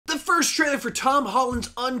first trailer for Tom Holland's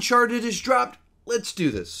Uncharted is dropped. Let's do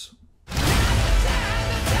this.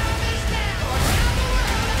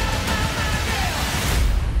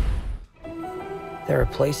 There are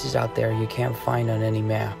places out there you can't find on any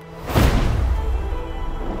map.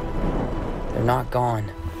 They're not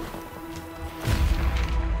gone.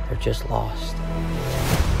 They're just lost.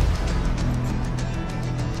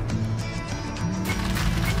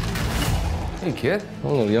 Hey, kid. A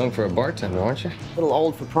little young for a bartender, aren't you? A little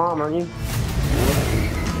old for prom, aren't you?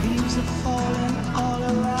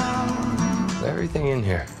 Everything in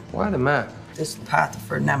here. Why the map? This path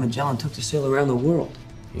Ferdinand Magellan took to sail around the world.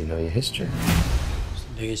 You know your history. It's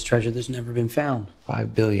the biggest treasure that's never been found.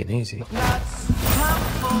 5 billion, easy. I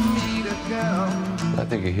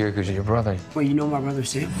think you're here because you're your brother. Wait, you know my brother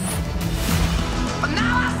Sam?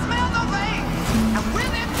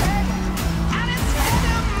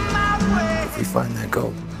 If we find that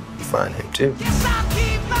gold, we find him too.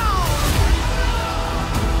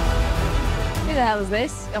 Who the hell is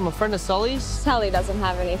this? I'm a friend of Sully's. Sully doesn't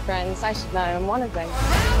have any friends. I should know him, one of them.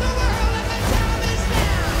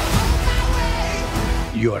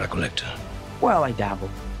 You are a collector. Well, I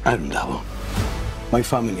dabble. I don't dabble. My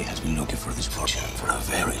family has been looking for this fortune for a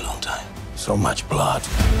very long time. So much blood.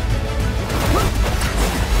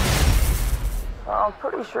 I'm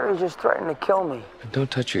pretty sure he just threatened to kill me.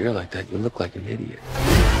 Don't touch your ear like that. You look like an idiot.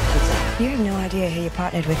 You have no idea who you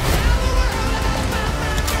partnered with.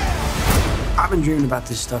 I've been dreaming about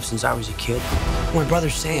this stuff since I was a kid. My brother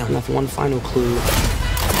Sam left one final clue.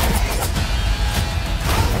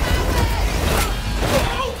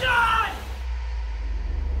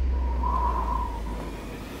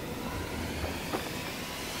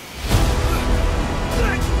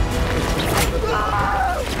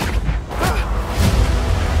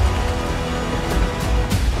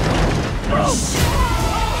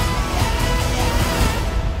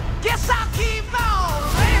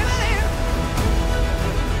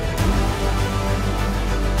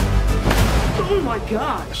 Oh my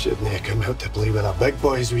God! I shouldn't have come out to play with the big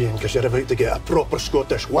boys, Ian, because you're about to get a proper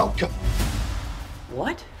Scottish welcome.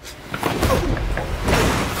 What?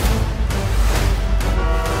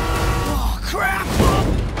 Oh, crap!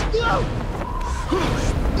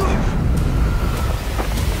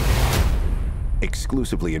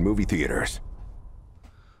 Exclusively in movie theaters.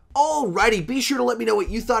 Alrighty, be sure to let me know what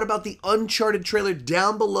you thought about the Uncharted trailer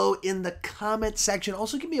down below in the comment section.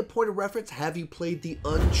 Also, give me a point of reference. Have you played the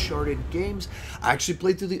Uncharted games? I actually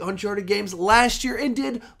played through the Uncharted games last year and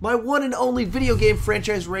did my one and only video game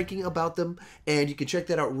franchise ranking about them. And you can check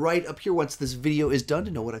that out right up here once this video is done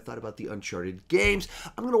to know what I thought about the Uncharted games.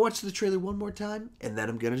 I'm going to watch the trailer one more time, and then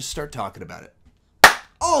I'm going to start talking about it.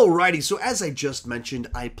 Alrighty, so as I just mentioned,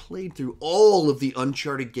 I played through all of the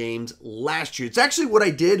Uncharted games last year. It's actually what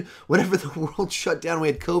I did whenever the world shut down, we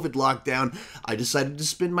had COVID lockdown. I decided to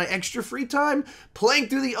spend my extra free time playing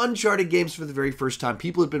through the Uncharted games for the very first time.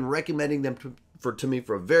 People have been recommending them to me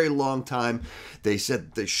for a very long time. They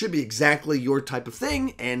said they should be exactly your type of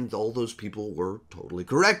thing, and all those people were totally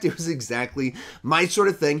correct. It was exactly my sort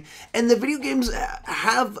of thing. And the video games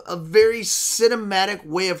have a very cinematic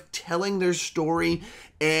way of telling their story,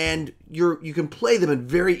 and you can play them and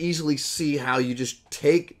very easily see how you just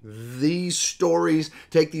take these stories,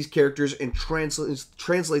 take these characters, and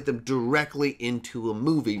translate them directly into a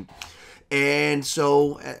movie. And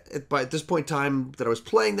so, at this point in time that I was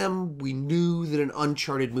playing them, we knew that an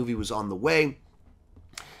Uncharted movie was on the way.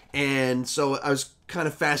 And so I was kind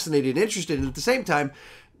of fascinated and interested. And at the same time,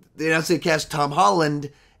 they announced they cast Tom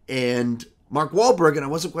Holland and Mark Wahlberg, and I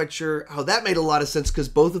wasn't quite sure how that made a lot of sense because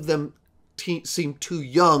both of them seemed too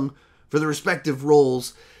young for the respective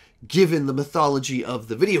roles given the mythology of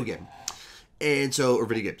the video game. And so, or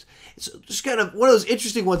video games. So just kind of one of those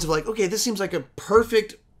interesting ones of like, okay, this seems like a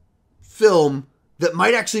perfect film that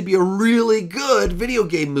might actually be a really good video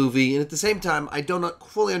game movie, and at the same time, I do not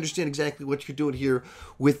fully understand exactly what you're doing here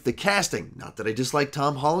with the casting. Not that I dislike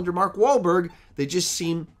Tom Holland or Mark Wahlberg, they just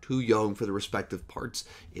seem too young for the respective parts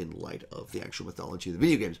in light of the actual mythology of the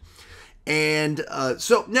video games. And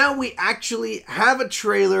so now we actually have a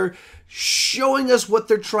trailer showing us what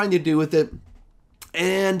they're trying to do with it,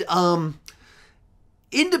 and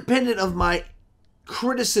independent of my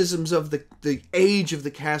criticisms of the age of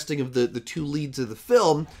the casting of the two leads of the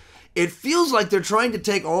film, it feels like they're trying to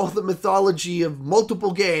take all the mythology of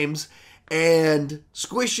multiple games and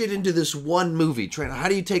squish it into this one movie. How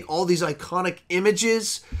do you take all these iconic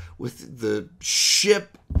images with the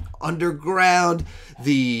ship underground,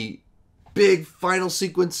 the big final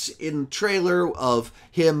sequence in the trailer of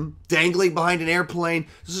him dangling behind an airplane,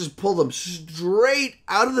 just pull them straight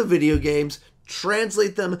out of the video games,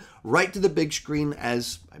 translate them right to the big screen.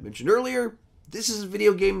 As I mentioned earlier, this is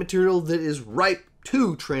video game material that is ripe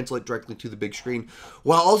to translate directly to the big screen,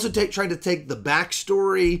 while also trying to take the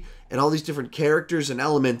backstory and all these different characters and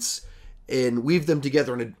elements and weave them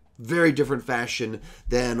together in a very different fashion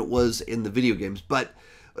than was in the video games. But,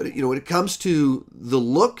 you know, when it comes to the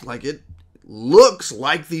look, like, it looks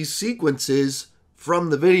like these sequences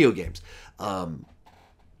from the video games.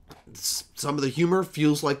 Some of the humor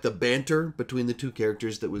feels like the banter between the two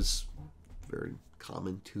characters that was very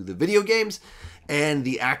common to the video games, and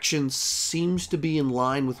the action seems to be in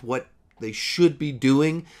line with what they should be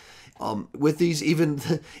doing. With these, even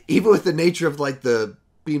with the nature of like the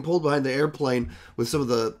being pulled behind the airplane with some of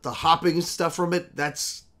the hopping and stuff from it,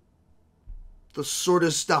 that's the sort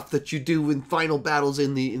of stuff that you do in final battles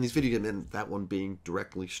in these video games, and that one being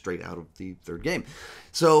directly straight out of the third game.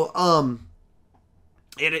 So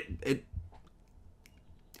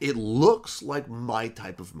it looks like my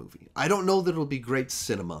type of movie. I don't know that it'll be great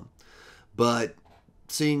cinema, but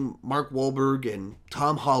seeing Mark Wahlberg and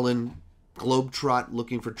Tom Holland globetrot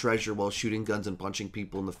looking for treasure while shooting guns and punching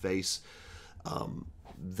people in the face,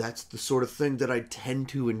 that's the sort of thing that I tend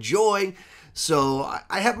to enjoy. So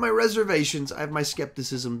I have my reservations. I have my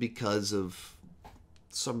skepticism because of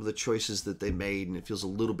some of the choices that they made, and it feels a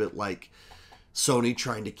little bit like Sony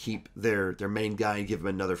trying to keep their main guy and give him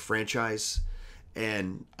another franchise.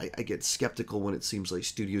 And I get skeptical when it seems like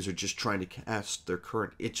studios are just trying to cast their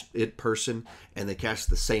current it person, and they cast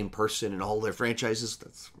the same person in all their franchises.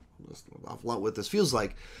 That's an awful lot what this feels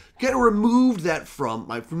like. Kind of removed that from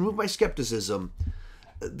my skepticism.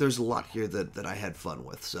 There's a lot here that I had fun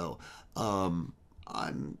with. So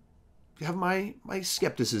I have my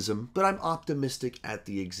skepticism, but I'm optimistic at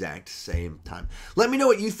the exact same time. Let me know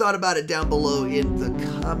what you thought about it down below in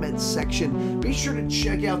the comments section. Be sure to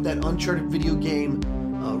check out that Uncharted video game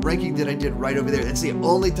ranking that I did right over there. That's the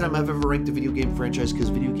only time I've ever ranked a video game franchise, because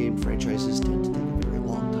video game franchises tend to take a very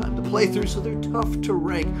long time to play through, so they're tough to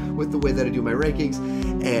rank with the way that I do my rankings.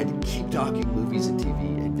 And keep talking movies and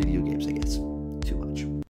TV and video games, I guess.